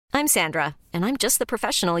I'm Sandra, and I'm just the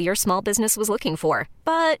professional your small business was looking for.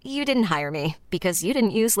 But you didn't hire me because you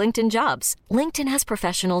didn't use LinkedIn Jobs. LinkedIn has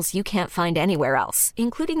professionals you can't find anywhere else,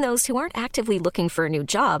 including those who aren't actively looking for a new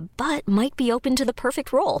job, but might be open to the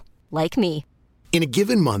perfect role, like me. In a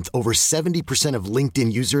given month, over 70% of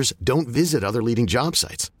LinkedIn users don't visit other leading job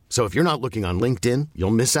sites. So if you're not looking on LinkedIn,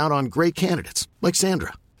 you'll miss out on great candidates like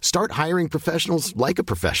Sandra. Start hiring professionals like a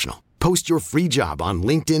professional. Post your free job on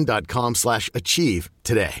linkedin.com/achieve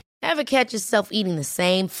today. Ever catch yourself eating the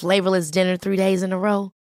same flavorless dinner 3 days in a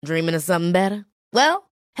row? Dreaming of something better? Well,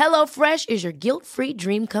 HelloFresh is your guilt-free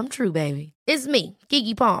dream come true, baby. It's me,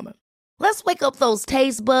 Keke Palmer. Let's wake up those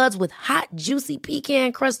taste buds with hot, juicy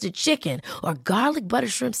pecan-crusted chicken or garlic butter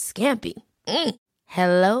shrimp scampi.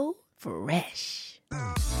 Hello Fresh.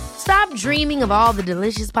 Stop dreaming of all the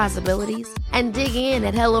delicious possibilities and dig in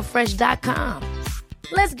at HelloFresh.com.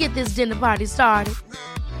 Let's get this dinner party started.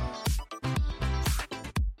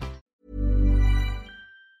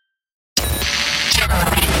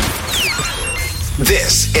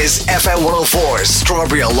 This is FM 104's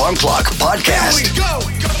Strawberry Alarm Clock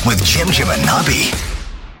Podcast with Jim and Nobby.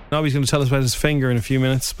 Nobby's going to tell us about his finger in a few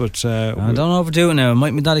minutes, but don't overdo it now. It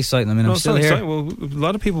might be that exciting. I mean, I'm still here. Well, a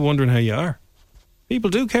lot of people wondering how you are. People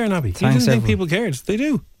do care, Nobby. You didn't think people cared. They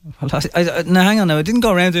do. Well, now, hang on now. I didn't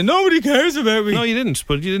go around saying nobody cares about me. No, you didn't.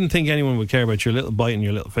 But you didn't think anyone would care about your little bite and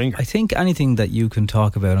your little finger. I think anything that you can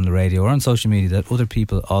talk about on the radio or on social media that other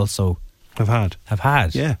people also have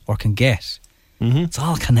had, yeah, or can get. Mm-hmm. It's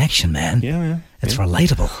all connection, man. Yeah. It's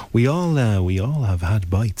relatable. We all have had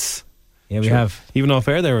bites. Yeah, we have. Even off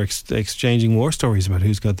air, they were exchanging war stories about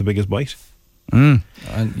who's got the biggest bite. And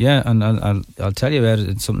I'll tell you about it.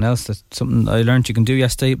 It's something else. That's something I learned you can do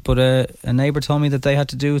yesterday. But a neighbour told me that they had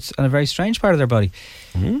to do it on a very strange part of their body.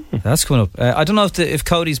 That's coming up. I don't know if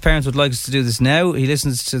Cody's parents would like us to do this now. He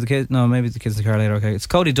listens to the kids. No, maybe the kids in the car later. Okay, it's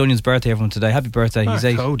Cody Dunion's birthday. Everyone today. Happy birthday. He's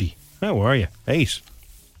 8. Cody, how are you? 8.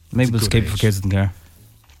 Maybe we'll just keep it for kids in the car.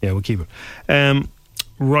 Yeah, we'll keep it.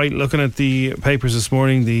 Right, looking at the papers this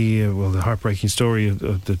morning, the heartbreaking story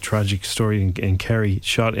of the tragic story in Kerry,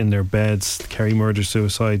 shot in their beds. Kerry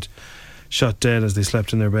murder-suicide, shot dead as they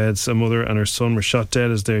slept in their beds. A mother and her son were shot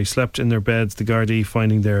dead as they slept in their beds. The Gardaí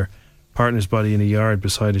finding their partner's body in a yard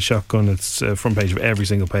beside a shotgun. It's front page of every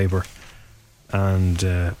single paper.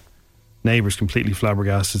 And neighbours completely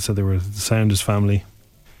flabbergasted, said they were the soundest family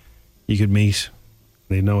you could meet.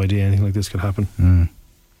 They had no idea anything like this could happen.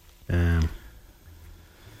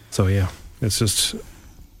 So yeah, it's just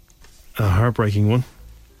a heartbreaking one.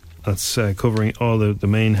 That's covering all the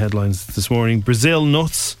main headlines this morning. Brazil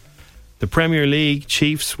nuts. The Premier League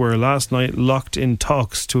chiefs were last night locked in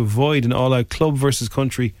talks to avoid an all-out club versus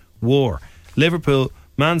country war. Liverpool,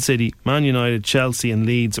 Man City, Man United, Chelsea and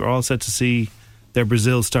Leeds are all set to see their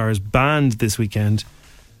Brazil stars banned this weekend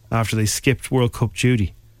after they skipped World Cup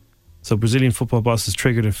duty. So Brazilian football bosses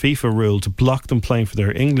triggered a FIFA rule to block them playing for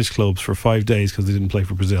their English clubs for 5 days because they didn't play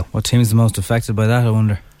for Brazil. What team is the most affected by that, I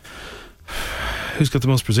wonder? Who's got the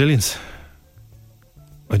most Brazilians?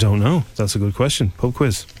 I don't know. That's a good question. Pub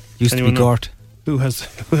quiz. Used to be Gort. Who has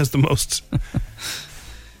the most?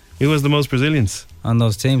 Who has the most Brazilians on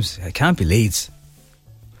those teams? It can't be Leeds.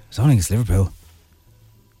 I don't think it's Liverpool.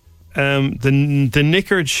 The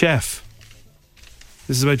Knickered Chef.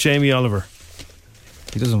 This is about Jamie Oliver.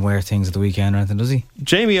 He doesn't wear things at the weekend or anything, does he?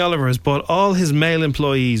 Jamie Oliver has bought all his male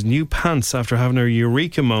employees new pants after having a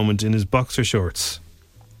eureka moment in his boxer shorts.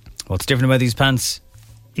 What's different about these pants?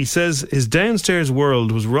 He says his downstairs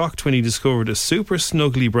world was rocked when he discovered a super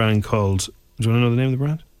snuggly brand called, do you want to know the name of the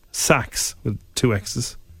brand? Sax, with 2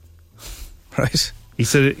 X's. Right. He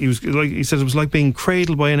said it was like being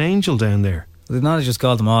cradled by an angel down there. They've not just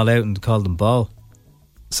called them all out and called them ball.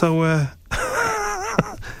 So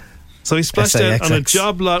so he splashed out on a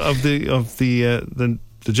job lot of the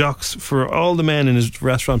jocks for all the men in his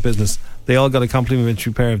restaurant business. They all got a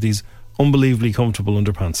complimentary pair of these unbelievably comfortable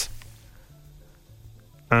underpants.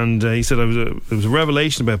 And he said it was a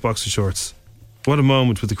revelation about boxer shorts. What a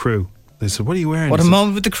moment with the crew. They said, "What are you wearing?" What a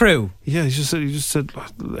moment with the crew. Yeah, he just said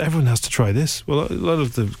everyone has to try this. Well, a lot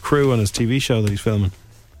of the crew on his TV show that he's filming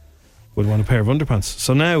would want a pair of underpants.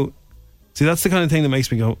 So now, see, that's the kind of thing that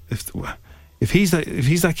makes me go, if he's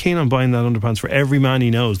that keen on buying that underpants for every man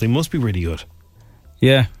he knows, they must be really good.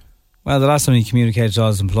 Yeah. Well, the last time he communicated to all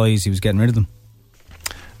his employees, he was getting rid of them.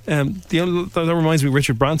 That reminds me of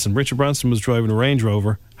Richard Branson. Richard Branson was driving a Range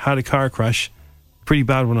Rover, had a car crash, pretty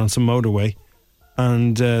bad one on some motorway,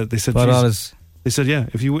 and they said, yeah,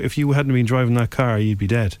 if you hadn't been driving that car, you'd be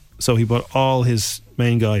dead. So he bought all his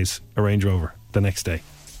main guys a Range Rover the next day.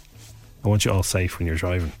 I want you all safe when you're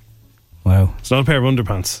driving. Wow. It's not a pair of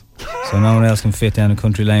underpants. So no one else can fit down a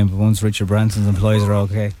country lane, but once Richard Branson's employees are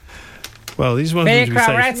okay. Well, these ones need to be safe.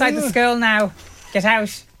 We're outside the school now. Get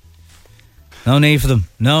out. No need for them.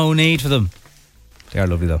 No need for them. They are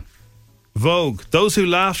lovely though. Vogue. Those who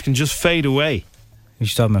laughed can just fade away. Who's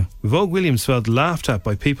she talking about? Vogue Williams felt laughed at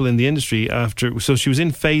by people in the industry after. So she was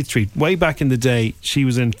in Faith Street. Way back in the day, she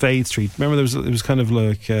was in Faith Street. Remember, it was kind of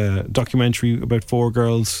like a documentary about 4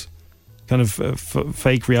 girls, kind of a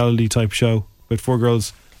fake reality type show about 4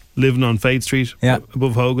 girls living on Faith Street,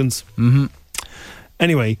 above Hogan's. Mm-hmm.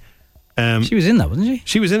 Anyway, she was in that, wasn't she?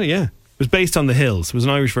 She was in it, yeah. It was based on The Hills. It was an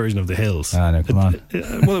Irish version of The Hills. Ah, no, come on.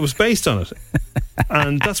 Well, it was based on it,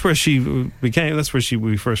 and that's where she became. That's where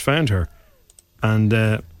we first found her.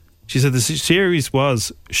 And she said the series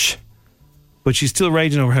was but she's still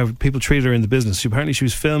raging over how people treated her in the business. Apparently she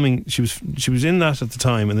was filming. She was in that at the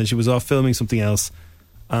time, and then she was off filming something else.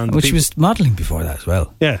 And she was modelling before that as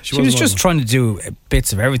well. Yeah, she was just trying to do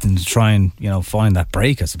bits of everything to try and find that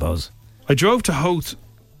break, I suppose. I drove to Howth.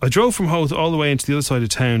 I drove from Howth all the way into the other side of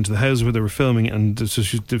town to the house where they were filming, and so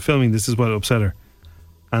she was filming. This is what upset her,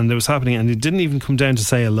 and it was happening, and it didn't even come down to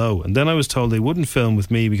say hello. And then I was told they wouldn't film with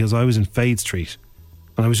me because I was in Faith Street,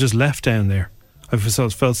 and I was just left down there. I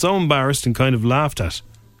felt so embarrassed and kind of laughed at,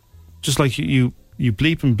 just like you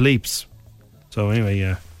bleep and bleeps. So anyway,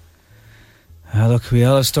 yeah. Look, we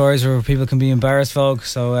all have stories where people can be embarrassed, folk.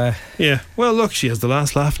 So yeah. Well, look, she has the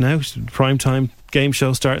last laugh now. Prime time game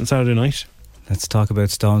show starting Saturday night. Let's talk about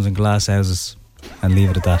stones and glass houses and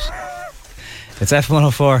leave it at that. It's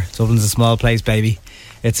F104. Dublin's a small place, baby.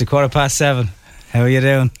 It's 7:15. How are you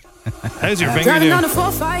doing? How's your finger doing? On the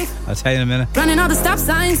 4-5. I'll tell you in a minute. Running all the stop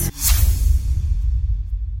signs.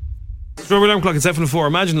 Strawberry Alarm Clock. It's F104.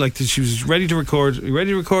 Imagine like she was ready to record. You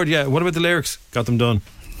ready to record? Yeah. What about the lyrics? Got them done.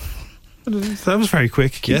 That was very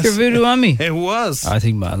quick. Keep your voodoo on me. It was. I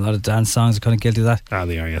think a lot of dance songs are kind of guilty of that. Ah,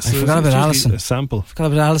 they are. Yes. I forgot about Alison. A sample. Forgot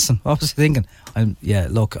about Alison. What was I thinking? I'll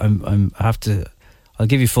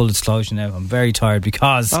give you full disclosure now. I'm very tired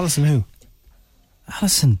because Alison who?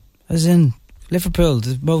 Alison, as in Liverpool,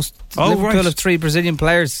 the most Liverpool of 3 Brazilian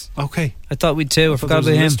players. Okay. I thought we'd 2. I forgot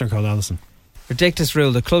about him. A listener called Alison. Ridiculous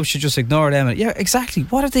rule. The club should just ignore them. Yeah, exactly.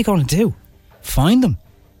 What are they going to do? Find them.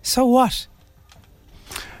 So what?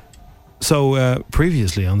 So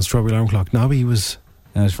previously on the Strawberry Alarm Clock, Nobby was...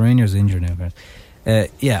 No, his Rainer's injured now.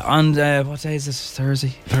 On what day is this?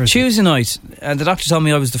 Thursday? Tuesday night. The doctor told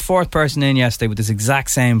me I was the 4th person in yesterday with this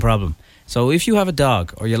exact same problem. So if you have a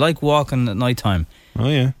dog or you like walking at night time... Oh,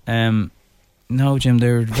 yeah. No, Jim,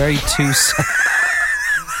 they're very too...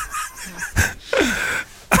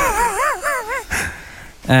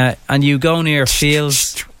 and you go near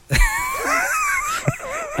fields...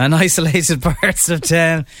 and isolated parts of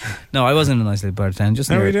town. No, I wasn't in an isolated part of town. Just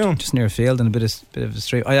near a field and a bit of a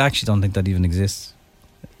street. I actually don't think that even exists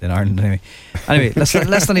in Ireland. Anyway, let's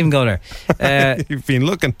not even go there. You've been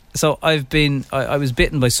looking. So I was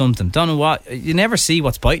bitten by something. Don't know what. You never see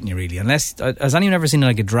what's biting you really, unless has anyone ever seen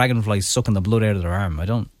like a dragonfly sucking the blood out of their arm? I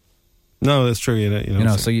don't. No, that's true. You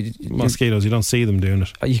know, so mosquitoes. You don't see them doing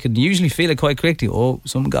it. You can usually feel it quite quickly. Oh,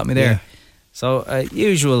 someone got me there. Yeah. So,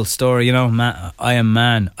 usual story, I am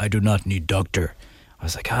man, I do not need doctor. I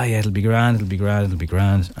was like, yeah, it'll be grand.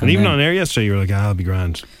 And even on air yesterday, you were like, I'll be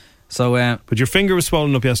grand. So, but your finger was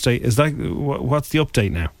swollen up yesterday. Is that, what's the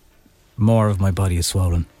update now? More of my body is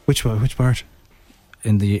swollen. Which part?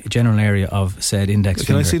 In the general area of said index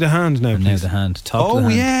finger. Can I see the hand now, please? Now the hand. Top of the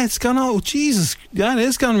hand. Yeah, it's gone, Jesus. Yeah, it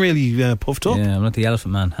is gone really puffed up. Yeah, I'm not the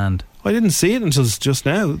elephant man hand. I didn't see it until just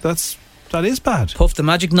now. That is bad. Puff the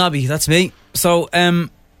magic knobby, that's me. So, I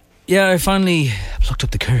finally plucked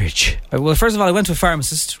up the courage. Well, first of all, I went to a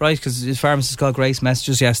pharmacist, right? Because the pharmacist got Grace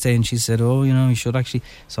messages yesterday and she said, you should actually.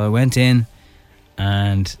 So I went in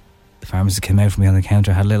and the pharmacist came out for me on the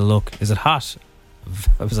counter, had a little look. Is it hot?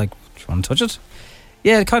 I was like, do you want to touch it?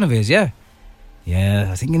 Yeah, it kind of is, yeah. Yeah,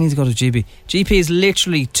 I think I need to go to GP. GP is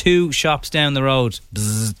literally 2 shops down the road.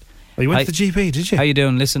 Bzzz. You went to the GP, did you? How you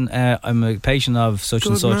doing? Listen, I'm a patient of such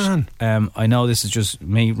and such. I know this is just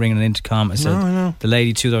me ringing an intercom. I said, no. The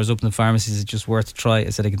lady 2 doors up in the pharmacy, is it just worth a try? I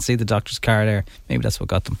said, I can see the doctor's car there. Maybe that's what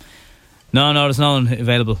got them. No, there's no one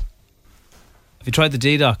available. Have you tried the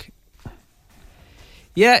D-Doc?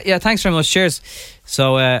 Yeah, thanks very much. Cheers.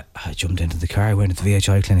 So I jumped into the car. I went to the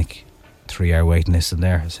VHI clinic. 3-hour waiting list in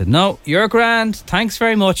there. I said, no, you're grand. Thanks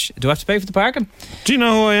very much. Do I have to pay for the parking? Do you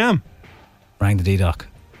know who I am? Rang the D-Doc.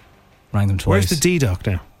 Rang them twice. Where's the D-Doc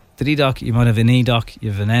now? The D-Doc, you might have an E-Doc,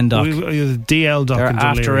 you have an N-Doc. The DL Doc. There are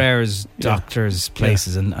after hours doctors,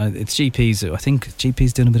 places, and it's GPs. I think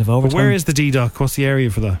GPs doing a bit of overtime. But where is the D-Doc? What's the area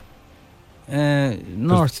for that?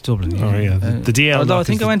 North Dublin. Oh yeah, the DL. Although I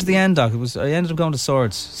think I went to the Endock. I ended up going to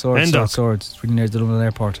Swords. Endock. It's really near the Dublin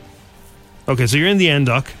Airport. Okay, so you're in the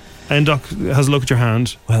Endock. Endock has a look at your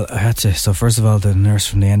hand. Well, I had to. So first of all, the nurse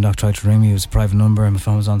from the Endock tried to ring me. It was a private number and my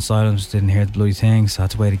phone was on silent. Didn't hear the bloody thing, so I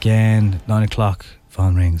had to wait again. 9 o'clock,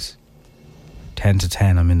 phone rings. 10 to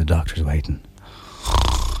 10, I'm in the doctor's waiting.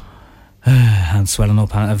 Hand swelling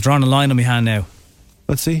up. I've drawn a line on my hand now.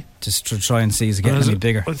 Let's see. Just to try and see is it getting any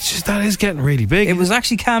bigger. That is getting really big. It was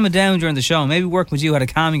actually calming down during the show. Maybe working with you had a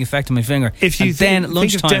calming effect on my finger. If you then at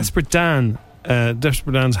lunchtime, think of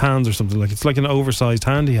Desperate Dan's hands or something, like it's like an oversized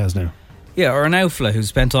hand he has now. Yeah, or an outfla who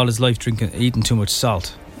spent all his life eating too much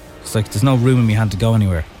salt. It's like there's no room in my hand to go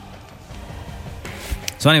anywhere.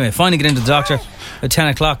 So anyway, finally get into the doctor at 10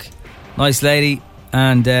 o'clock. Nice lady.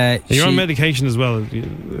 And you're on medication as well. You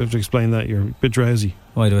have to explain that. You're a bit drowsy.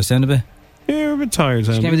 Why do I sound a bit? Yeah, you're a bit tired.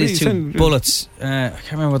 She gave me these two bullets. I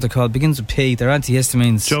can't remember what they're called. Begins with P. They're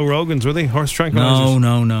antihistamines. Joe Rogan's, were they? Horse tranquilizers?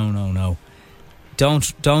 No.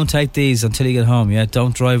 Don't take these until you get home. Yeah,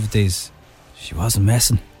 don't drive with these. She wasn't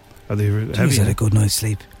messing. Are they heavy? She's had a good night's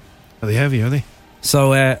sleep. Are they heavy? Are they?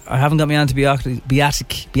 So I haven't got my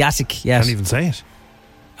antibiotic yet. Can't even say it.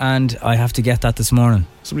 And I have to get that this morning.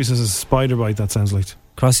 Somebody says it's a spider bite. That sounds like.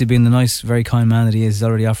 Crossy, being the nice, very kind man that he is, he's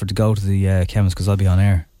already offered to go to the chemist because I'll be on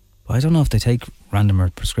air. But I don't know if they take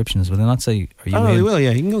random prescriptions. Will they not say, are you they will,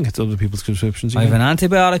 yeah. You can go and get other people's prescriptions. I have an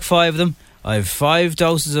antibiotic, 5 of them. I have 5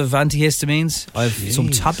 doses of antihistamines. I have some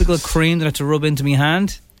topical cream that I have to rub into my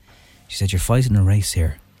hand. She said, you're fighting a race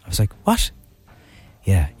here. I was like, what?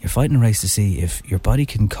 Yeah, you're fighting a race to see if your body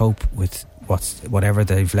can cope with whatever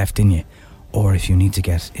they've left in you, or if you need to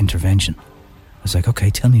get intervention. I was like, okay,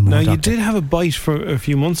 tell me more. Now, doctor. you did have a bite for a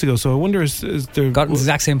few months ago, so I wonder is there... Got in the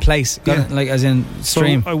exact same place, like as in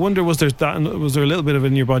stream. So I wonder was there a little bit of it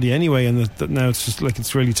in your body anyway, and that now it's just like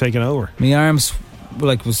it's really taken over? My arms,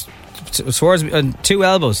 was towards me, and 2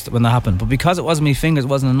 elbows when that happened, but because it wasn't my fingers, it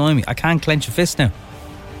wasn't annoying me. I can't clench a fist now.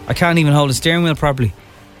 I can't even hold a steering wheel properly.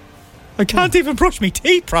 I can't even brush my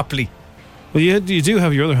teeth properly. Well, you do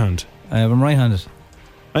have your other hand. I'm right-handed.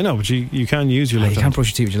 I know, but you can use your left hand. You can't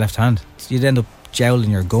brush your teeth with your left hand. You'd end up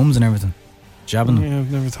jowling your gums and everything, jabbing them. Yeah, I've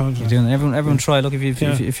never thought of that. Doing that. Everyone try. Look,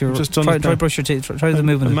 if you're just try brush your teeth. Try the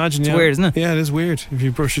movement. Imagine, it's weird, isn't it? Yeah, it is weird if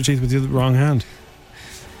you brush your teeth with the wrong hand.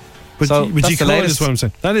 But so you could, is what I'm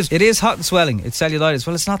saying. That is. It is hot and swelling. It's cellulitis.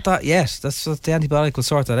 Well, it's not that yet. That's what the antibiotic will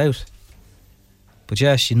sort that out. But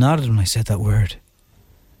yeah, she nodded when I said that word.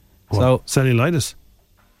 What? So cellulitis.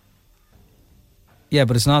 Yeah,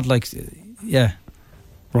 but it's not like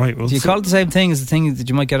Right. Well, do you call it the same thing as the thing that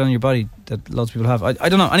you might get on your body that lots of people have? I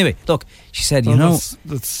don't know. Anyway, look, she said,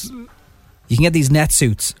 that's you can get these net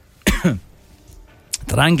suits that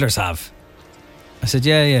anglers have. I said,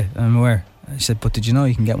 yeah, I'm aware. She said, but did you know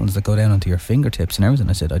you can get ones that go down onto your fingertips and everything?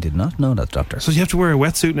 I said, I did not know that, doctor. So you have to wear a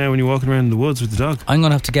wetsuit now when you're walking around in the woods with the dog? I'm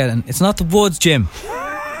going to have to get it. It's not the woods, Jim.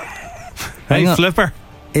 Hey, Flipper.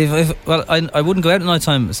 I wouldn't go out at night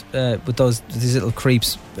time with these little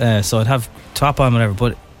creeps, so I'd have top on, whatever.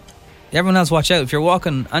 But everyone else, watch out if you're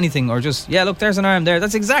walking anything or just look, there's an arm there.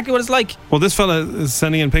 That's exactly what it's like. Well, this fella is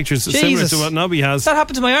sending in pictures similar to what Nobby has. That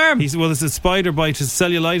happened to my arm. It's a spider bite. It's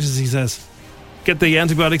cellulitis. He says, get the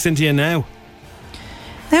antibiotics into you now.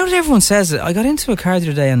 Now that everyone says it, I got into a car the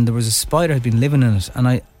other day and there was a spider had been living in it,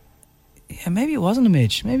 and maybe it wasn't a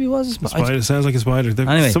midge. Maybe it was a spider. It sounds like a spider.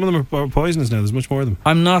 Anyway, some of them are poisonous now. There's much more of them.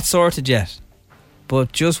 I'm not sorted yet,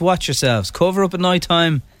 but just watch yourselves. Cover up at night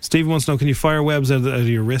time. Stephen wants to know, can you fire webs out of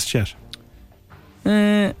your wrist yet?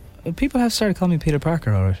 People have started calling me Peter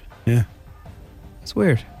Parker, alright. Yeah. It's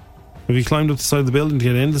weird. Have you climbed up the side of the building to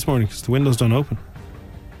get in this morning because the windows don't open?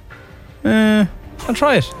 I'll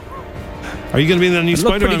try it. Are you going to be in that new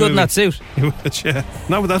Spider-Man movie? Look pretty good in that suit. Yeah.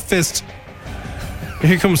 Not with that fist.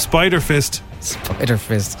 Here comes Spider Fist. Spider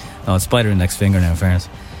Fist. No, it's Spider Index Finger now, in fairness.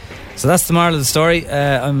 So that's the moral of the story.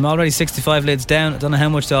 I'm already 65 lids down. I don't know how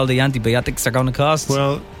much all the antibiotics are going to cost.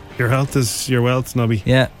 Well, your health is your wealth, Nobby.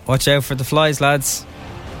 Yeah, watch out for the flies, lads.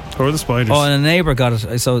 Or the spiders. Oh, and a neighbour got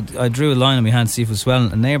it. So I drew a line on my hand to see if it was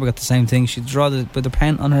swelling. A neighbour got the same thing. She'd draw it with a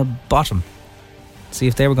pen on her bottom. See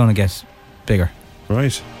if they were going to get bigger.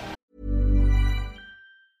 Right.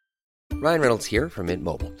 Ryan Reynolds here from Mint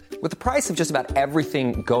Mobile. With the price of just about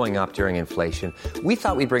everything going up during inflation, we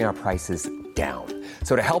thought we'd bring our prices down.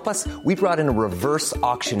 So to help us, we brought in a reverse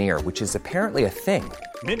auctioneer, which is apparently a thing.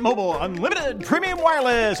 Mint Mobile Unlimited Premium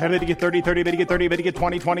Wireless. How to get 30, 30, bit to get 30, bit to get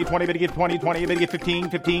 20, 20, 20, bit to get 20, 20, bit to get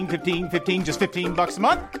 15, 15, 15, 15, just $15 a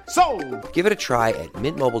month? Sold! Give it a try at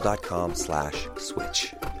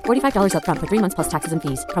mintmobile.com/switch. $45 up front for 3 months plus taxes and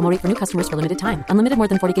fees. Promo rate for new customers for limited time. Unlimited more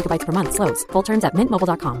than 40 gigabytes per month slows. Full terms at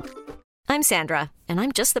mintmobile.com. I'm Sandra, and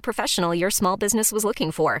I'm just the professional your small business was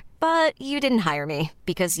looking for. But you didn't hire me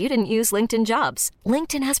because you didn't use LinkedIn Jobs.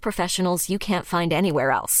 LinkedIn has professionals you can't find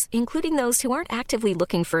anywhere else, including those who aren't actively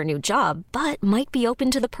looking for a new job, but might be open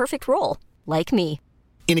to the perfect role, like me.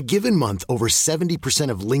 In a given month, over 70%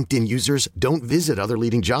 of LinkedIn users don't visit other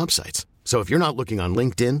leading job sites. So if you're not looking on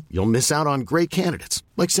LinkedIn, you'll miss out on great candidates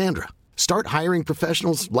like Sandra. Start hiring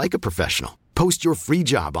professionals like a professional. Post your free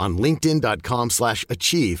job on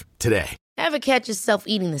linkedin.com/achieve today. Ever catch yourself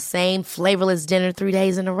eating the same flavorless dinner 3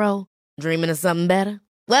 days in a row? Dreaming of something better?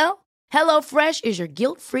 Well, HelloFresh is your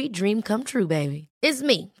guilt-free dream come true, baby. It's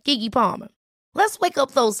me, Keke Palmer. Let's wake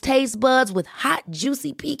up those taste buds with hot,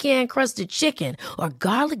 juicy pecan-crusted chicken or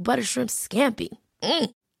garlic butter shrimp scampi.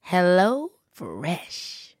 Hello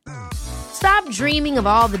Fresh. Stop dreaming of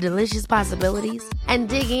all the delicious possibilities and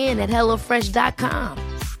dig in at HelloFresh.com.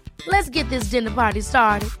 Let's get this dinner party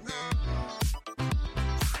started.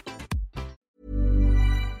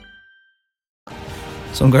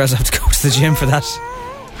 Some girls have to go to the gym for that.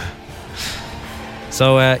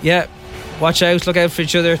 So, watch out, look out for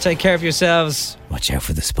each other, take care of yourselves. Watch out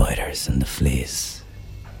for the spiders and the fleas.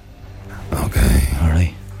 Okay. All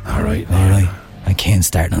right. And Kane's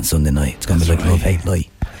starting on Sunday night. It's going to be like Love Hate Light.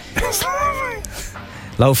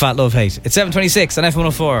 Low fat, love hate. It's 7:26 on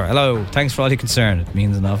F104. Hello, thanks for all your concern. It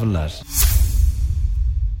means an awful lot.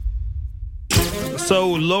 So,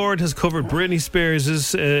 Lorde has covered Britney Spears'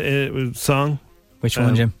 song. Which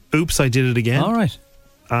one, Jim? Oops, I Did It Again. All right.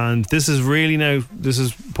 And this is really now, this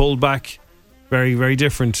is pulled back very, very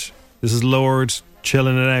different. This is Lorde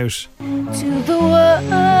chilling it out. To the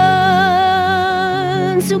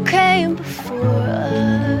ones who came before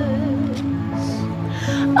us,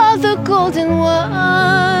 all the golden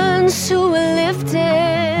ones who were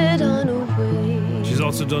lifted on a wave. She's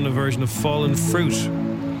also done a version of Fallen Fruit.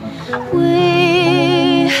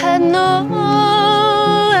 We had no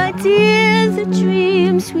idea the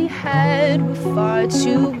dreams we had were far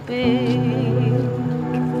too big,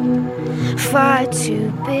 far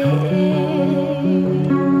too big,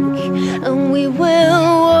 and we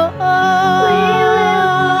will walk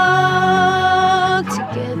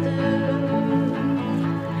together,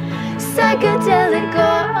 psychedelic.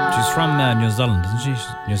 She's from New Zealand, isn't she?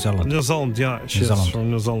 New Zealand, yeah. She's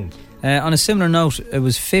from New Zealand. On a similar note, it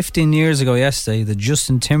was 15 years ago yesterday that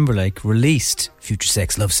Justin Timberlake released Future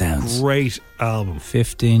Sex Love Sounds. Great album.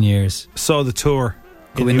 15 years. Saw the tour.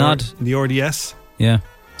 Could we nod? In the RDS. Yeah.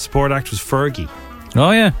 Support act was Fergie. Oh,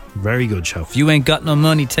 yeah. Very good show. If you ain't got no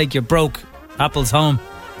money, take your broke. Apple's home.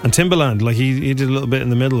 And Timbaland, like he did a little bit in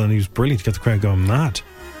the middle and he was brilliant to get the crowd going mad.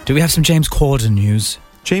 Do we have some James Corden news?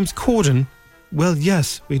 James Corden? Well,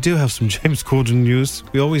 yes, we do have some James Corden news.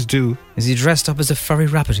 We always do. Is he dressed up as a furry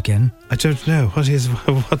rabbit again? I don't know. What? It's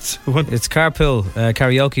Carpool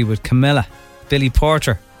karaoke with Camilla, Billy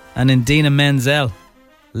Porter and Indina Menzel.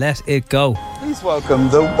 Let it go. Please welcome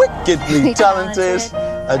the wickedly talented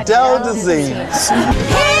Adele Dazeem.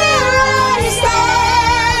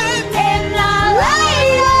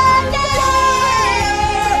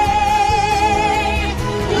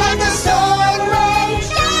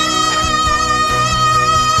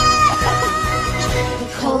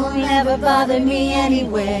 Never bothered me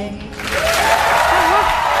anyway.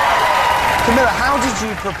 Camilla, how did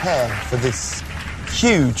you prepare for this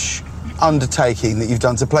huge undertaking that you've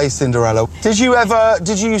done to play Cinderella? Did you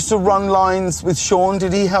used to run lines with Sean?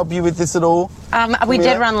 Did he help you with this at all? We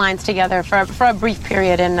did run lines together for a brief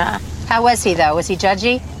period. And how was he, though? Was he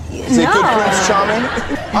judgy? Is he a good Prince Charming?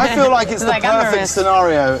 I feel like it's the perfect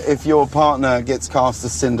scenario if your partner gets cast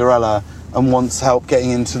as Cinderella and wants help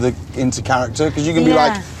getting into character, because you can be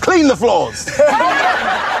like, clean the floors, get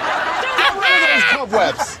rid of those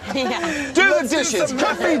cobwebs, do the dishes,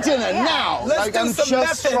 cook me dinner now. Like, I'm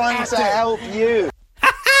just trying to help you.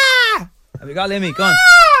 Have we got Lemmy? Go on.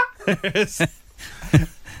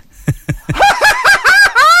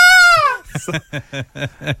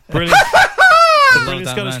 Brilliant. The brilliant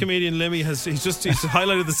Scottish comedian Lemmy he's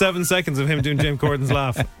highlighted the 7 seconds of him doing James Corden's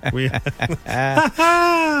laugh.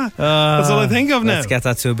 That's all I think of now. Let's get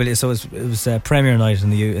that to a billion. So it was premiere night in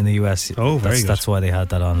the US. Oh, very good. That's why they had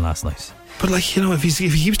that on last night. But like, you know, if he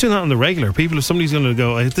keeps doing that on the regular, if somebody's going to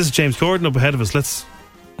go, this is James Corden up ahead of us, let's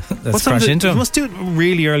crash into him. You must do it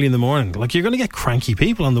really early in the morning. Like, you're going to get cranky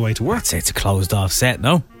people on the way to work. I'd say it's a closed off set,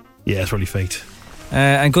 no? Yeah, it's really faked.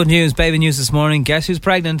 And good news, baby news this morning. Guess who's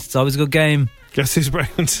pregnant? It's always a good game. Guess who's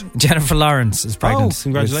pregnant? Jennifer Lawrence is pregnant. Oh,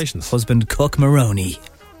 congratulations. Husband Cook Maroney.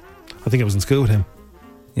 I think I was in school with him.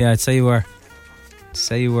 Yeah, I'd say you were.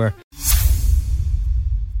 Seems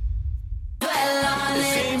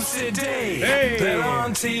today they're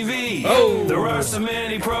on TV. Oh. There are so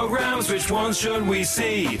many programs, which ones should we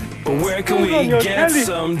see? But where can we get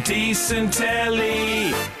some decent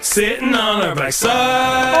telly? Sitting on our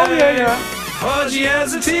backside. Oh yeah. Podgy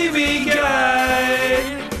has a TV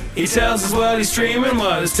guide. He tells us what he's streaming,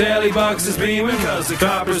 what his telly box is beaming, cause the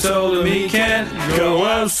coppers told him he can't go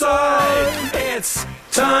outside. It's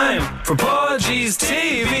time for Podgy's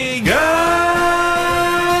TV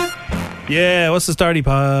Guide. Yeah, what's the starty,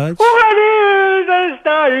 Podge? What is a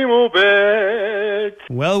starty moment?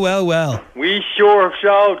 Well. We sure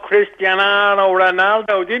showed Cristiano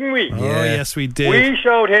Ronaldo, didn't we? Oh, yes, we did. We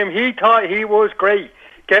showed him. He thought he was great,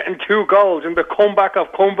 getting 2 goals in the comeback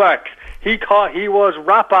of comebacks. He thought he was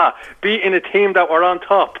Rappa, beating a team that were on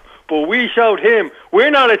top. But we showed him,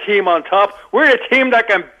 we're not a team on top. We're a team that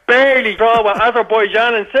can barely draw with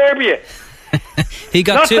Azerbaijan and Serbia. He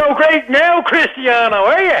got not so great now, Cristiano,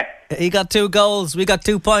 are you? He got 2 goals. We got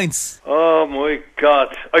 2 points. Oh, my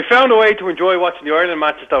God. I found a way to enjoy watching the Ireland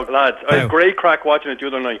matches, though, lads. I had great crack watching it the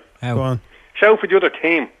other night. How? Go on. Shout for the other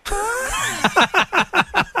team.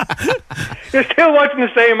 You're still watching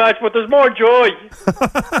the same match, but there's more joy.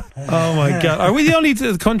 Oh my God. Are we the only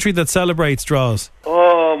country that celebrates draws?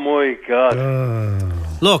 Oh my God.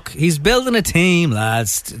 Look, he's building a team,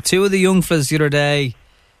 lads. 2 of the young fellas the other day,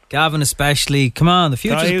 Gavin especially. Come on, the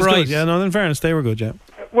future's bright. Good. Yeah, no, in fairness, they were good, yeah.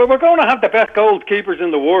 Well, we're going to have the best goalkeepers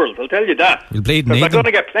in the world, I'll tell you that. You'll bleed and We're need going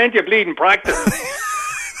them. to get plenty of bleeding practice.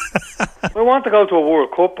 I want to go to a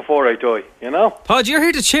World Cup before I die, you know? Pod, you're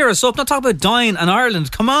here to cheer us up, not talk about dying in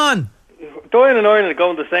Ireland. Come on. Dying and Ireland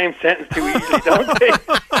go in the same sentence too easily, don't they?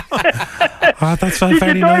 Oh, that's Did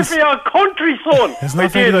very you die nice. for your country, son? I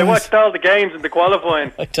did. I watched all the games in the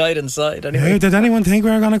qualifying. I died inside anyway. Hey, did anyone think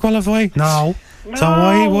we were going to qualify? No. So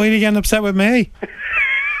why are you getting upset with me?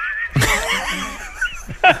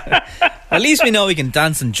 At least we know we can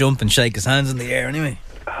dance and jump and shake his hands in the air anyway.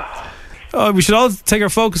 Oh, we should all take our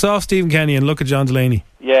focus off Stephen Kenny and look at John Delaney.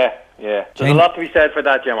 Yeah. There's a lot to be said for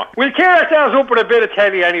that, Gemma. We'll cheer ourselves up with a bit of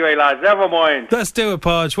telly anyway, lads. Never mind. Let's do it,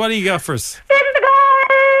 Podge. What do you got for us? This is the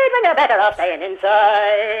guide when you're better off staying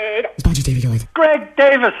inside. Podge TV Guide. Greg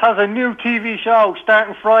Davis has a new TV show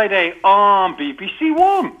starting Friday on BBC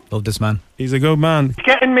One. Love this man. He's a good man. He's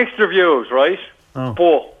getting mixed reviews, right? Oh.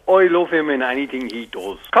 But I love him in anything he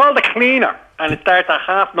does. It's called The Cleaner, and it starts at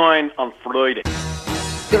 9:30 on Friday.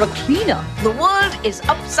 You're a cleaner. The world is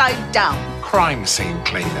upside down. Crime scene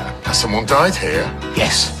cleaner. Has someone died here?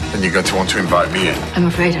 Yes. Then you're going to want to invite me in. I'm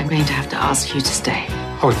afraid I'm going to have to ask you to stay.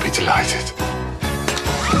 I would be delighted.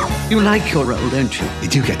 You like your role, don't you? You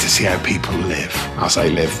do get to see how people live. I say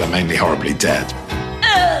live, they're mainly horribly dead.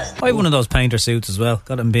 I have one of those painter suits as well.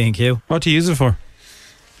 Got it in B&Q. What do you use it for?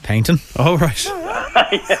 Painting. Oh, right.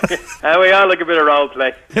 We all like a bit of role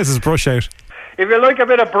play. This is brush out. If you like a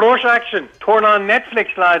bit of brush action, turn on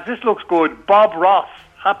Netflix, lads. This looks good. Bob Ross,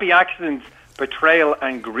 Happy Accidents, Betrayal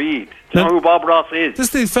and Greed. Do you know who Bob Ross is? This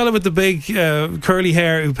is the fella with the big curly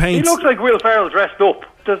hair who paints. He looks like Will Ferrell dressed up.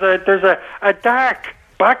 There's a dark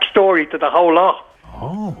backstory to the whole lot.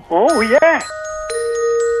 Oh, yeah.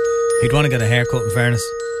 He'd want to get a haircut, in fairness.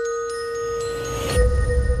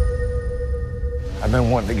 I've been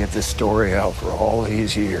wanting to get this story out for all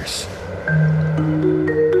these years.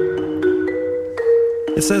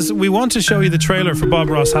 It says, we want to show you the trailer for Bob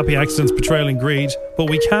Ross, Happy Accidents, Betrayal and Greed, but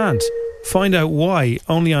we can't. Find out why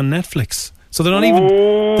only on Netflix. So they're not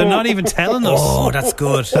even telling us. Oh, that's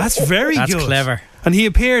good. That's very good. That's clever. And he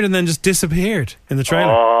appeared and then just disappeared in the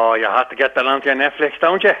trailer. Oh, you have to get that onto your Netflix,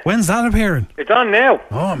 don't you? When's that appearing? It's on now.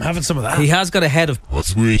 Oh, I'm having some of that. He has got a head of...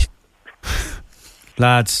 What's me?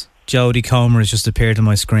 Lads, Jodie Comer has just appeared on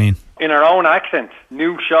my screen. In her own accent.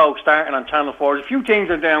 New show starting on Channel 4. There's a few things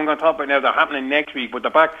in there I'm going to talk about now that are happening next week, but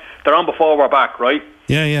they're on before we're back, right?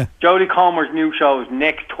 Yeah. Jodie Comer's new show is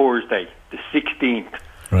next Thursday, the 16th.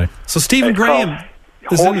 Right. So Stephen Graham.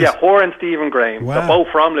 Her and Stephen Graham. Wow. They're both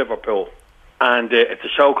from Liverpool. And it's a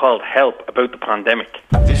show called Help, about the pandemic.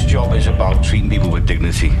 This job is about treating people with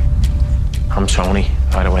dignity. I'm Tony,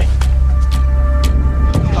 by the way.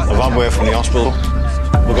 I'm on way from the hospital.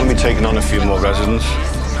 We're going to be taking on a few more residents.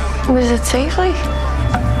 Was it safe, like?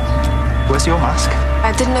 Where's your mask?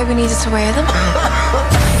 I didn't know we needed to wear them.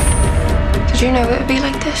 Did you know it would be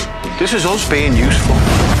like this? This is us being useful.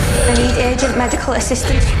 I need urgent medical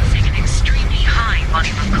assistance. Extremely high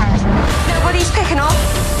volume of calls. Nobody's picking up.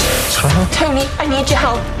 Tony, I need your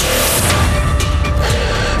help.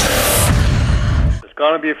 There's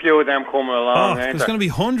going to be a few of them coming along. There's going to be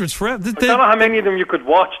hundreds forever. I don't know how many of them you could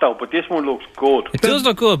watch, though, but this one looks good. It does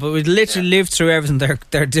look good, but we'd literally lived through everything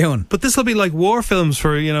they're doing. But this will be like war films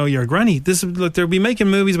for, your granny. They'll be making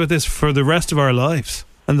movies about this for the rest of our lives.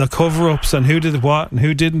 And the cover-ups and who did what and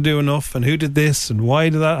who didn't do enough and who did this and why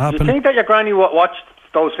did that happen? Do you think that your granny watched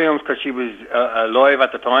those films because she was alive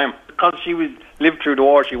at the time? Because she lived through the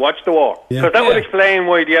war, she watched the war. Because that would explain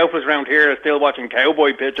why the outfits around here are still watching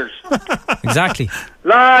cowboy pictures. Exactly.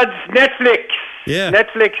 Lads, Netflix. Yeah.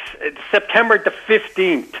 Netflix, it's September the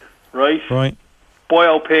 15th, right? Right.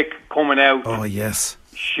 Biopic coming out. Oh, yes.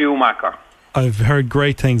 Schumacher. I've heard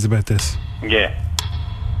great things about this. Yeah.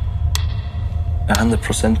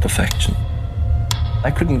 100% perfection.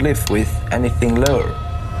 I couldn't live with anything lower.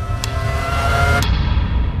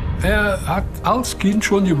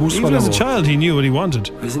 Even as a child, he knew what he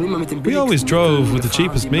wanted. We always drove with the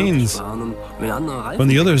cheapest means. When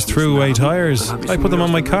the others threw away tyres, I put them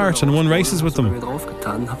on my cart and won races with them.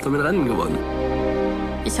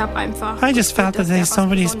 I just felt that there's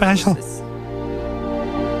somebody special.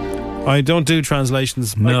 I don't do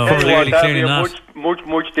translations. No, clearly not.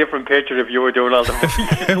 Much different picture if you were doing all the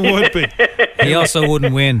It would be. He also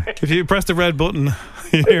wouldn't win. If you press the red button,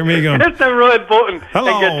 you hear me going, press the red button.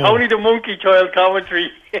 Hello. And get Tony the Monkey Child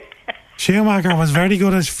commentary. Schumacher was very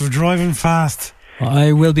good at driving fast.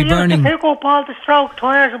 I will be burning. Pick up all the stroke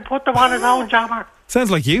tyres and put them on his own jammer.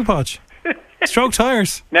 Sounds like you, Podge. Stroke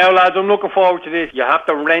tyres. Now, lads, I'm looking forward to this. You have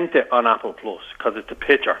to rent it on Apple Plus because it's a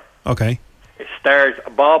picture. Okay. It stars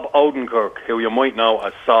Bob Odenkirk, who you might know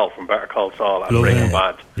as Saul from Better Call Saul and Breaking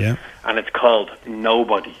Bad. Yeah. And it's called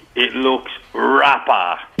Nobody. It looks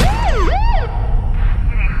rapper.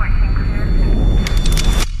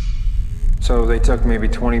 So they took maybe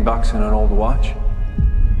 $20 and an old watch?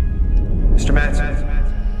 Mr. Manson,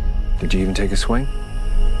 did you even take a swing?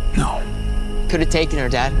 No. Could have taken her,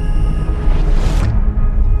 Dad.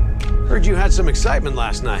 Heard you had some excitement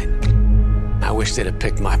last night. I wish they'd have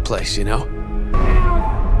picked my place, you know?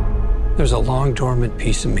 There's a long dormant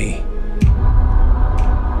piece of me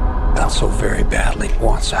that so very badly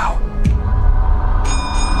wants out.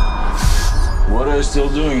 What are you still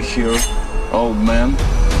doing here, old man?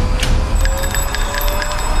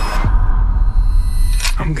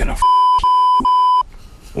 I'm gonna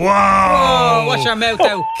Wow! Whoa, watch your mouth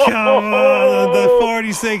out. Come on, the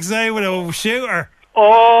 46A with a shooter.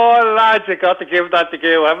 Oh, lads, you got to give that to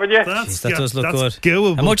go, haven't you? That does look good.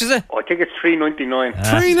 Goable. How much is it? Oh, I think it's $3.99.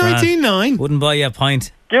 $3.99? Wouldn't buy you a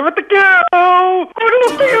pint. Give it to go! Good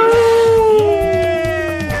luck to you!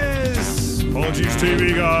 Yes! Porgy's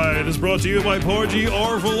TV Guide is brought to you by Porgy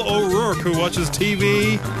Orville O'Rourke, who watches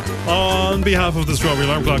TV on behalf of the Strawberry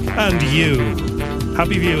Alarm Clock and you.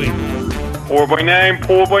 Happy viewing. Poor by name,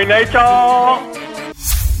 poor by nature.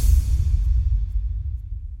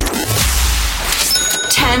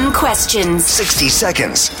 10 questions. 60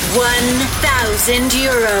 seconds.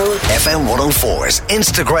 €1,000. FM 104's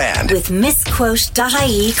Instagram. With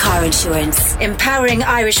misquote.ie car insurance. Empowering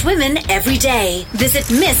Irish women every day. Visit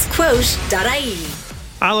misquote.ie.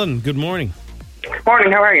 Alan, good morning.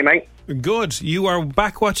 Morning, how are you, mate? Good. You are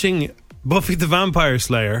back watching Buffy the Vampire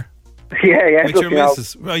Slayer. Yeah. With your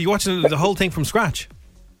missus. Are you watching the whole thing from scratch?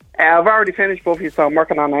 I've already finished Buffy, so I'm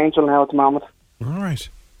working on Angel now at the moment. All right.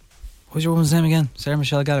 What was your woman's name again? Sarah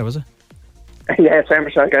Michelle Gellar, was it? Yeah, Sarah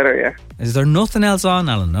Michelle Gellar, yeah. Is there nothing else on,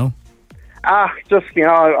 Alan? No? Just,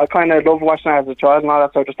 I kind of loved watching it as a child and all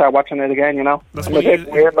that, so I just started watching it again, That's a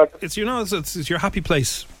bit weird, but... It's your happy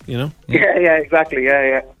place, you know? Yeah, exactly,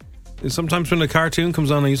 yeah. Sometimes when a cartoon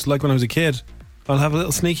comes on, I used to like when I was a kid, I'll have a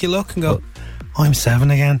little sneaky look and go, I'm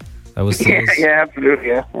 7 again. That was yeah, absolutely,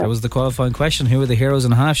 yeah. That was the qualifying question. Who are the heroes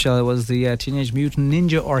in a half shell? It was the Teenage Mutant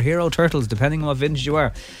Ninja or Hero Turtles, depending on what vintage you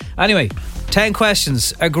are. Anyway, 10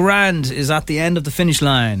 questions. $1,000 is at the end of the finish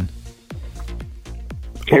line.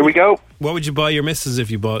 Here we go. What would you buy your missus if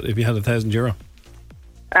you had €1,000?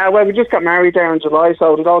 Well, we just got married there in July,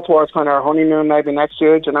 so it'll go towards kind of our honeymoon maybe next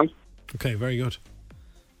year, you know? Okay, very good.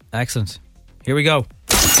 Excellent. Here we go.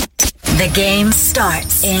 The game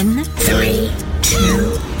starts in 3,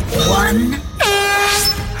 2, 1.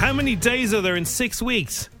 How many days are there in 6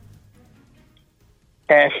 weeks?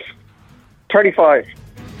 35.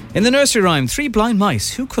 In the nursery rhyme, 3 blind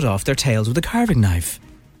mice who cut off their tails with a carving knife.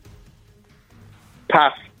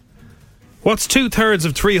 Pass. What's 2/3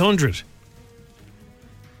 of 300?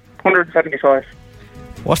 175.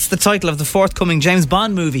 What's the title of the forthcoming James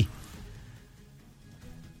Bond movie?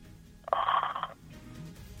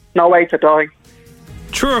 No Way to Die.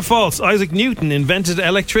 True or false? Isaac Newton invented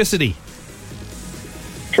electricity.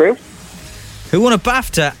 True. Who won a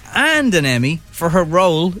BAFTA and an Emmy for her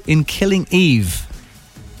role in Killing Eve?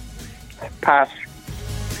 Pass.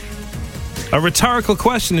 A rhetorical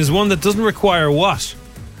question is one that doesn't require what?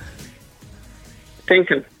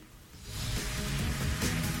 Thinking.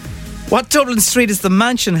 What Dublin street is the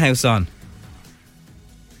Mansion House on?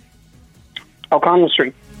 O'Connell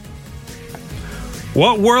Street.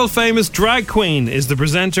 What world-famous drag queen is the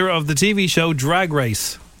presenter of the TV show Drag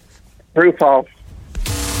Race? RuPaul.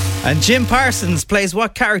 And Jim Parsons plays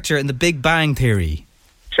what character in The Big Bang Theory?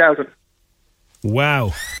 Sheldon.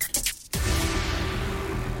 Wow.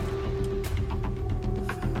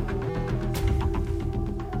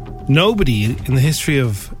 Nobody in the history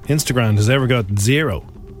of Instagram has ever got 0.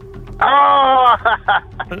 Oh!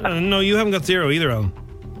 No, you haven't got 0 either, Alan.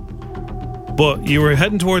 But you were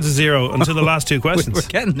heading towards a 0 until the last 2 questions. We're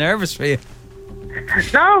getting nervous for you.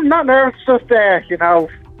 No, I'm not nervous. Just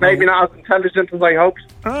maybe not as intelligent as I hoped.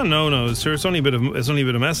 Oh no! Sir, it's only a bit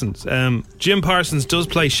of messing. Jim Parsons does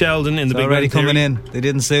play Sheldon in The Big Bang Theory. Already coming in. They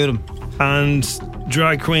didn't suit him. And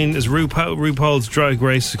drag queen is RuPaul's Drag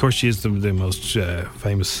Race. Of course, she is the most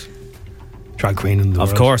famous drag queen in the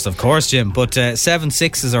world. Of course, Jim. But 7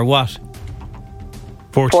 6s are what?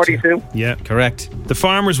 42. Yeah, correct. The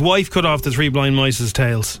farmer's wife cut off the 3 blind mice's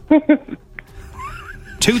tails.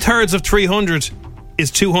 2/3 of 300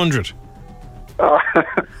 is 200.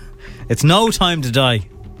 It's no time to die.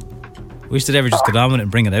 Wish they'd ever just get on with it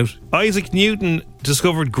and bring it out. Isaac Newton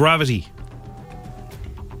discovered gravity,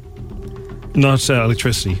 not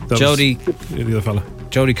electricity. That Jodie, was the other fella.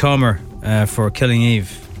 Jodie Comer for Killing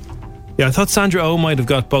Eve. Yeah, I thought Sandra Oh might have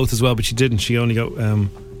got both as well, but she didn't. She only got.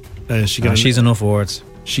 She's enough awards.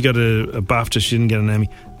 She got a BAFTA. She didn't get an Emmy.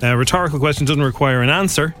 Rhetorical question doesn't require an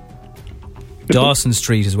answer. Dawson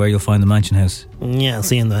Street is where you'll find the Mansion House. Yeah, I'll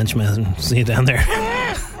see you in the Mansion House. See you down there.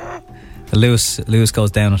 Lewis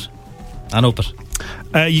goes down it and up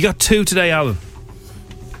it. You got 2 today, Alan.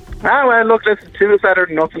 Well, look, listen, 2 is better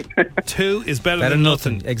than nothing. 2 is better than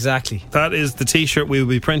nothing. Exactly. That is the T-shirt we will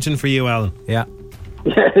be printing for you, Alan. Yeah.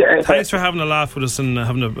 Thanks for having a laugh with us and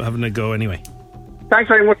having a go anyway. Thanks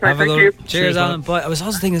very much, mate. Thank you. Cheers, Alan. But I was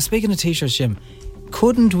also thinking, speaking of T-shirts, Jim,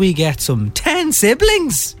 couldn't we get some 10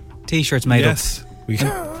 siblings T-shirts made up? Yes, we can.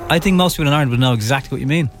 I think most people in Ireland would know exactly what you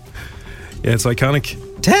mean. Yeah, it's iconic.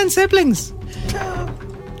 10 siblings.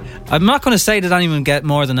 I'm not going to say that anyone get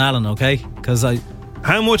more than Alan, okay? Because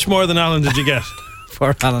How much more than Alan did you get?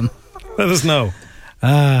 For Alan. Let us know.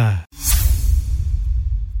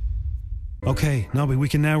 Okay, Nobby, we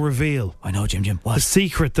can now reveal. I know, Jim. What? The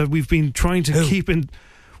secret that we've been trying to keep in.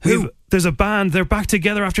 There's a band. They're back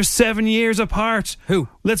together after 7 years apart. Who?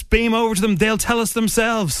 Let's beam over to them. They'll tell us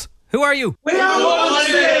themselves. Who are you? We are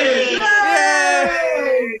Wanted!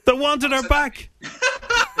 Yay! The Wanted are back.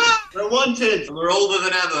 We're Wanted. We're older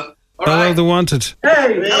than ever. Hello, The Wanted.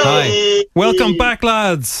 Hey! Hi. Welcome back,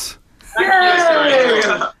 lads.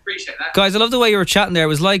 Appreciate that. Guys, I love the way you were chatting there. It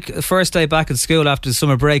was like the first day back at school after the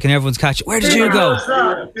summer break and everyone's catching. Where did you go?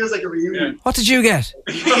 It feels like a reunion. What did you get?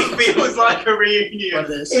 It feels like a reunion.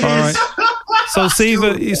 All right. So,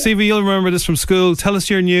 Siva, you'll remember this from school. Tell us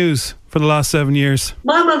your news for the last 7 years.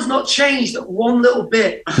 My man's not changed one little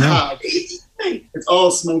bit. No. It's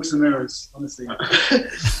all smokes and mirrors, honestly.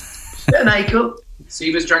 Bit of makeup.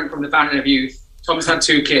 Siva's drank from the fountain of youth. Tom's had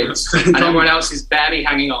 2 kids, and everyone else is barely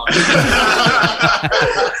hanging on.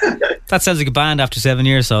 That sounds like a band after 7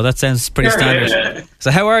 years, so that sounds pretty standard. Yeah. So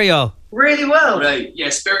how are y'all? Really well. Right. Yeah,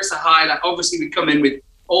 spirits are high. Like, obviously, we come in with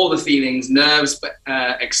all the feelings, nerves,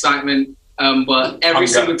 excitement, but every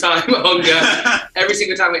single time we're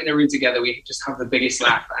in a room together, we just have the biggest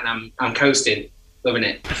laugh, and I'm coasting, loving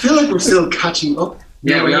it. I feel like we're still catching up.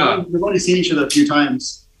 Yeah, we are. We've only seen each other a few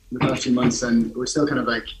times in the past few months, and we're still kind of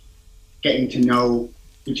like getting to know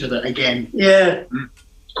each other again. Yeah.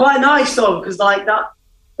 It's quite nice though, because like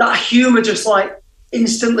that humour just like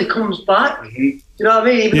instantly comes back. Mm-hmm. Do you know what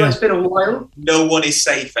I mean? Even though it's been a while. No one is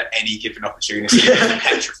safe at any given opportunity. It's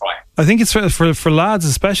petrifying. I think it's for lads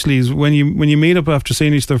especially, is when you meet up after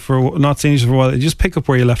seeing each other for not seeing each other for a while, you just pick up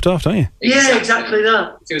where you left off, don't you? Yeah, exactly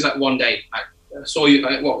that. It was like one day. I saw you,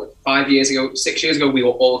 5 years ago, 6 years ago, we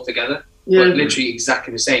were all together. Yeah. But literally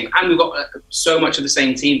exactly the same. And we've got so much of the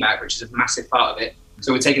same team back, which is a massive part of it.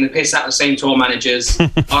 So we're taking the piss out of the same tour managers,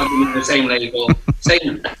 arguing with the same label.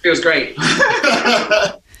 Feels great.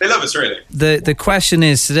 They love us, really. The question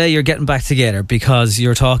is, today you're getting back together because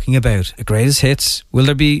you're talking about a greatest hits. Will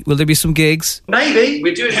there be some gigs? Maybe.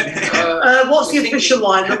 We're doing what's the official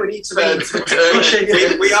line that we need to be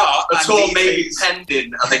we are. A tour may be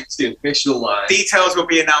pending, I think, to the official line. Details will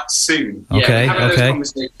be announced soon. Okay. I'm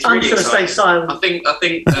going to stay silent. I think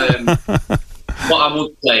what I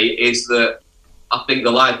would say is that I think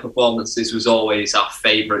the live performances was always our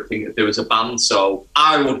favourite thing to do as a band. So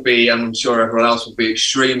I would be, and I'm sure everyone else would be,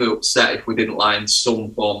 extremely upset if we didn't line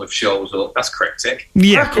some form of shows up. That's cryptic.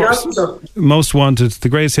 Yeah, of course. Most Wanted, the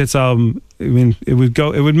Greatest Hits album, I mean, it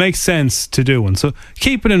would make sense to do one. So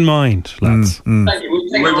keep it in mind, lads. Thank you.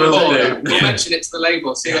 We'll mention it to the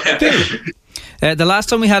label. See what they do. The last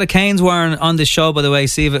time we had a Canes Warren on the show, by the way,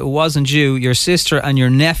 Steve, it wasn't you. Your sister and your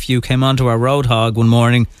nephew came onto our Roadhog one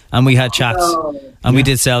morning, and we had chats, and we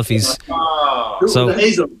did selfies. So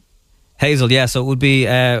Hazel, yeah. So it would be.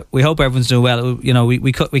 We hope everyone's doing well.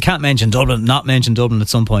 We can't not mention Dublin at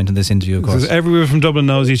some point in this interview, of course. Because everyone from Dublin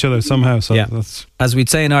knows each other somehow. So that's, as we'd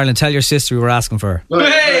say in Ireland, tell your sister we were asking for her.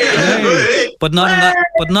 Hey! But not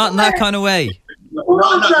in that kind of way.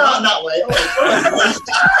 Not in that way.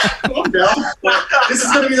 Calm down. This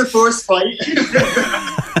is going to be the first fight.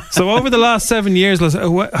 So over the last 7 years,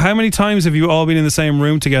 how many times have you all been in the same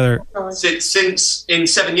room together? Since in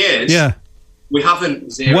 7 years? Yeah. We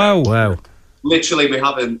haven't. Zero. Wow. Literally, we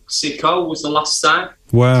haven't. Mexico was the last time.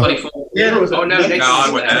 Wow. 24. Yeah, no, I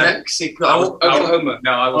went there. Mexico. Oklahoma.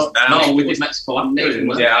 No, I wasn't there. No, we did Mexico. I went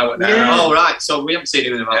there. Yeah. Oh, right. So we haven't seen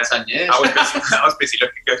him in about 10 years. I was busy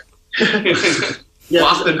looking good.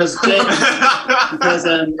 Yeah, because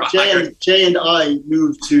Jay and I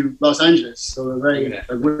moved to Los Angeles, so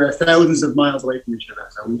we're thousands of miles away from each other.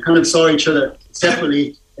 So we kind of saw each other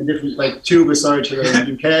separately in different, like two of us saw each other in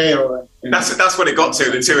the UK or. That's what it got to.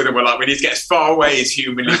 The two of them were like, we need to get as far away as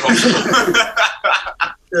humanly possible.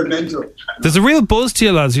 They're mental. There's a real buzz to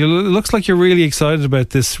you, lads. It looks like you're really excited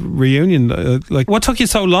about this reunion. What took you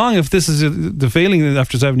so long? If this is the feeling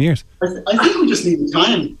after 7 years, I think we just need the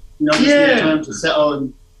time. Just need time to settle,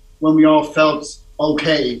 and when we all felt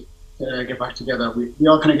okay to get back together, we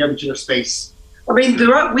all kind of gave each other space. I mean,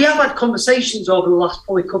 we have had conversations over the last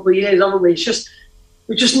probably couple of years, haven't we? It's just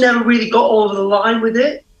we just never really got over the line with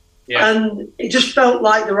it, and it just felt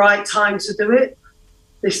like the right time to do it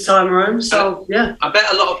this time around. So I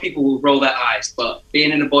bet a lot of people will roll their eyes, but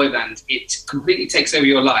being in a boy band, it completely takes over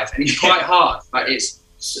your life, and it's quite hard. Like it's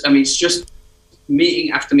just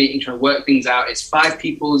meeting after meeting, trying to work things out. It's 5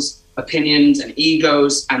 people's opinions and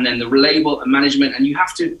egos, and then the label and management, and you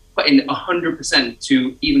have to put in 100%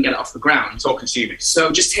 to even get it off the ground. It's all consuming.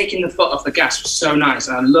 So just taking the foot off the gas was so nice,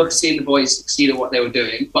 and I love seeing the boys succeed at what they were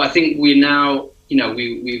doing. But I think we're now,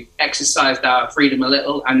 we've exercised our freedom a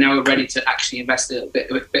little, and now we're ready to actually invest a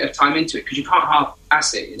bit of time into it, because you can't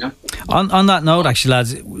half-ass it, On that note, actually,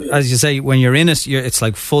 lads, as you say, when you're in it, it's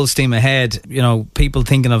like full steam ahead. People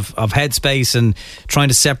thinking of headspace and trying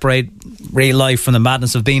to separate real life from the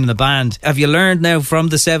madness of being in the band. Have you learned now from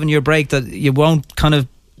the 7-year break that you won't kind of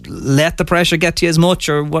let the pressure get to you as much,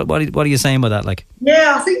 or what are you saying about that? Like,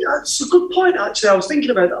 yeah, I think that's a good point. Actually, I was thinking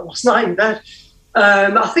about that last night in bed.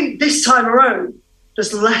 I think this time around,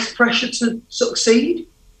 there's less pressure to succeed,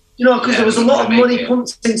 because there was a lot of money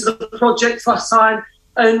pumped into the project last time,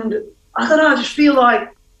 and I don't know, I just feel like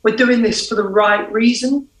we're doing this for the right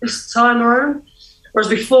reason this time around, whereas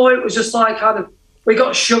before it was just like kind of we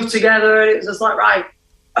got shoved together and it was just like, right,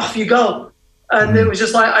 off you go, and it was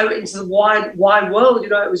just like out into the wide world.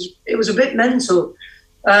 It was a bit mental,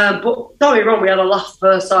 but don't get me wrong, we had a laugh the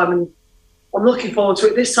first time, and I'm looking forward to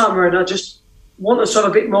it this time around. I just want us to have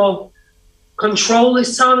a bit more control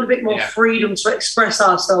this time and a bit more freedom to express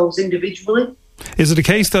ourselves individually. Is it a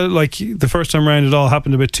case that, like, the first time around it all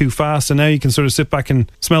happened a bit too fast, and now you can sort of sit back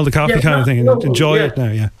and smell the coffee kind of thing and enjoy it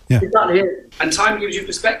now? Yeah. Exactly it. And time gives you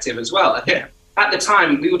perspective as well. I think at the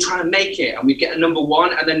time we were trying to make it, and we'd get a number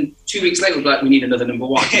 1, and then 2 weeks later we'd be like, we need another number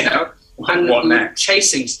 1. And what next?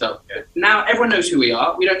 Chasing stuff. Now everyone knows who we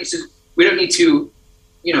are. We don't need to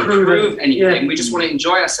prove anything. We just want to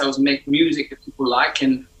enjoy ourselves and make music that people like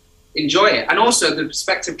and enjoy it. And also the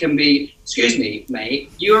perspective can be, excuse me, mate,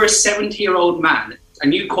 you're a 70-year-old man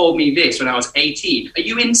and you called me this when I was 18. Are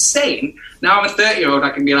you insane? Now I'm a 30-year-old,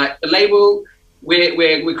 I can be like, the label,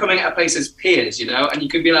 we're coming at a place as peers, and you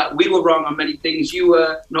can be like, we were wrong on many things, you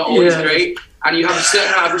were not always great, and you have a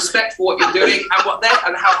certain amount of respect for what you're doing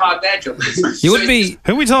and how hard their job is. Who are we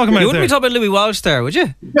talking about? You wouldn't be talking about Louis Walsh there, would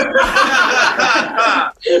you?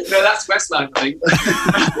 No, that's Westlife, I think.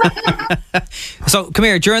 So, come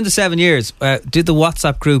here. During the 7 years, did the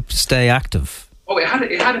WhatsApp group stay active? Oh, it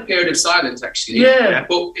had a period of silence, actually. Yeah.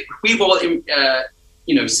 But we've all,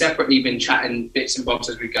 separately been chatting bits and bobs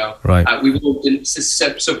as we go. Right. We've all been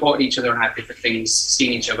supported each other and had different things,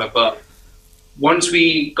 seen each other. But once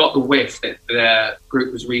we got the whiff that the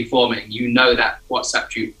group was reforming, that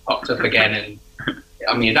WhatsApp group popped up again, and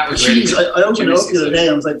I mean, that was really... I opened it up the other day,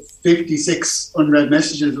 I was like 56 unread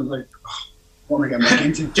messages. I was like, what am I getting back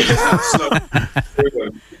into?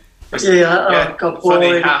 God,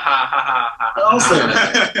 funny. Also,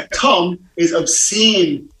 Tom is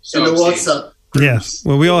obscene in the WhatsApp groups. Yes,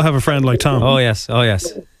 well, we all have a friend like Tom. Oh yes.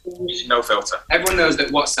 No filter. Everyone knows that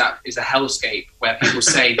WhatsApp is a hellscape where people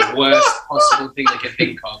say the worst possible thing they can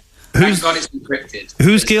think of. Thank God it's encrypted.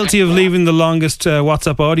 Who's guilty of leaving the longest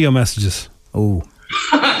WhatsApp audio messages? Oh.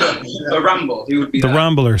 The Ramble. Who would be The that?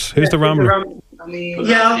 Ramblers. Who's the Rambler? I mean,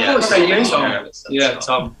 I'll probably say you.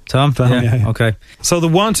 Tom. Tom? Yeah. Okay. So The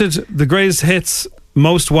Wanted, the greatest hits,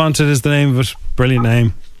 Most Wanted is the name of it. Brilliant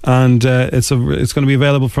name. And it's going to be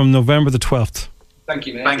available from November the 12th. Thank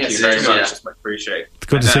you, mate. Thank you very much. It's much appreciated.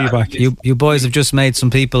 Good to see you back. You boys have just made some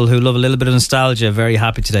people who love a little bit of nostalgia very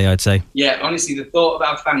happy today, I'd say. Yeah, honestly, the thought of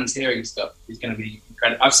our fans hearing stuff is going to be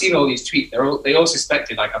incredible. I've seen all these tweets. They all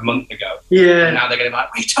suspected like a month ago. Yeah. And now they're going to be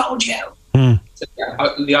like, we told you. So,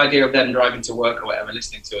 the idea of them driving to work or whatever,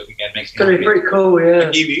 listening to us again, makes me It's going to be pretty cool, yeah.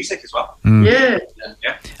 And new music as well. Yeah.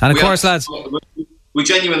 And of course, lads. We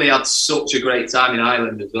genuinely had such a great time in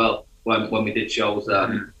Ireland as well when we did shows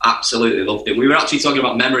there. Absolutely loved it. We were actually talking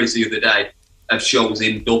about memories the other day of shows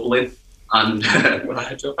in Dublin and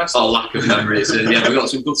lack of memories. And yeah, we got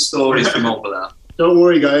some good stories from over there. Don't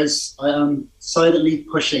worry, guys. I am silently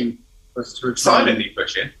pushing us to return. Silently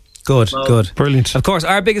pushing. Good. Brilliant. Of course,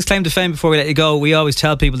 our biggest claim to fame before we let you go, we always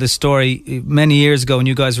tell people this story. Many years ago when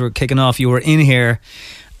you guys were kicking off, you were in here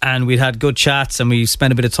and we'd had good chats and we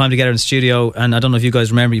spent a bit of time together in the studio, and I don't know if you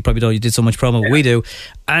guys remember, you probably don't, you did so much promo, but we do.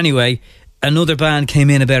 Anyway, another band came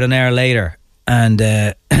in about an hour later and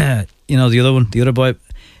you know, the other boy,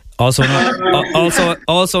 also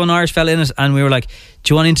an Irish fella in it, and we were like,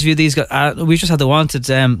 do you want to interview these guys? We just had the Wanted.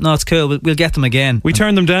 No, it's cool, we'll get them again. We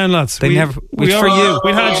turned them down, lads. We had you. We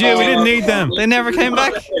didn't need them. They never came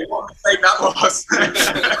back. What a mistake that was.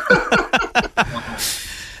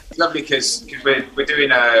 It's lovely because we're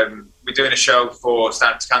doing a show for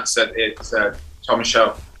Stand to Cancer. It's Thomas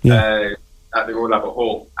show at the Royal Albert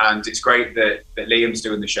Hall, and it's great that Liam's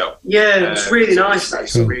doing the show. Yeah, it was really nice.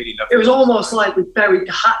 It's really lovely. It was almost like we buried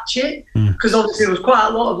the hatchet because obviously there was quite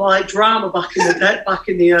a lot of like drama back in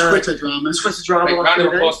the Twitter drama. Round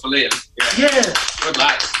of applause for Liam. Yeah. Good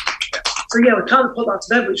lad. So yeah, we kind of put that to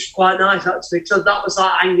bed, which was quite nice actually. So that was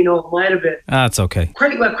like hanging over my head a bit. That's okay.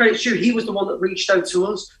 Credit where credit's due. He was the one that reached out to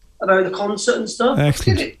us about the concert and stuff.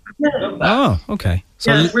 Excellent. Yeah. Oh, okay.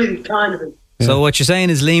 So it's really kind of him. So what you're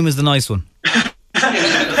saying is Liam is the nice one.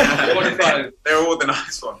 They're all the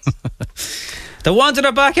nice ones. The Wanted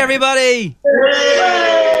are back, everybody!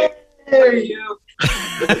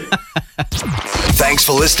 Thanks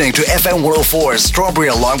for listening to FM 104's Strawberry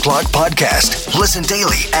Alarm Clock podcast. Listen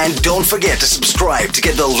daily and don't forget to subscribe to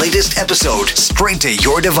get the latest episode straight to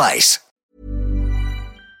your device.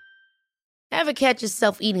 Ever catch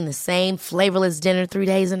yourself eating the same flavorless dinner 3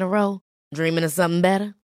 days in a row? Dreaming of something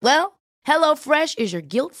better? Well, HelloFresh is your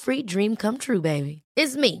guilt-free dream come true, baby.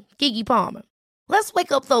 It's me, Keke Palmer. Let's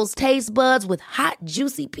wake up those taste buds with hot,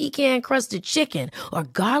 juicy pecan-crusted chicken or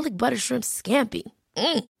garlic butter shrimp scampi.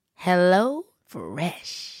 Hello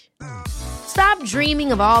Fresh. Stop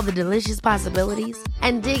dreaming of all the delicious possibilities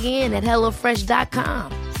and dig in at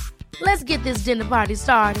HelloFresh.com. Let's get this dinner party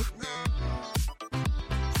started.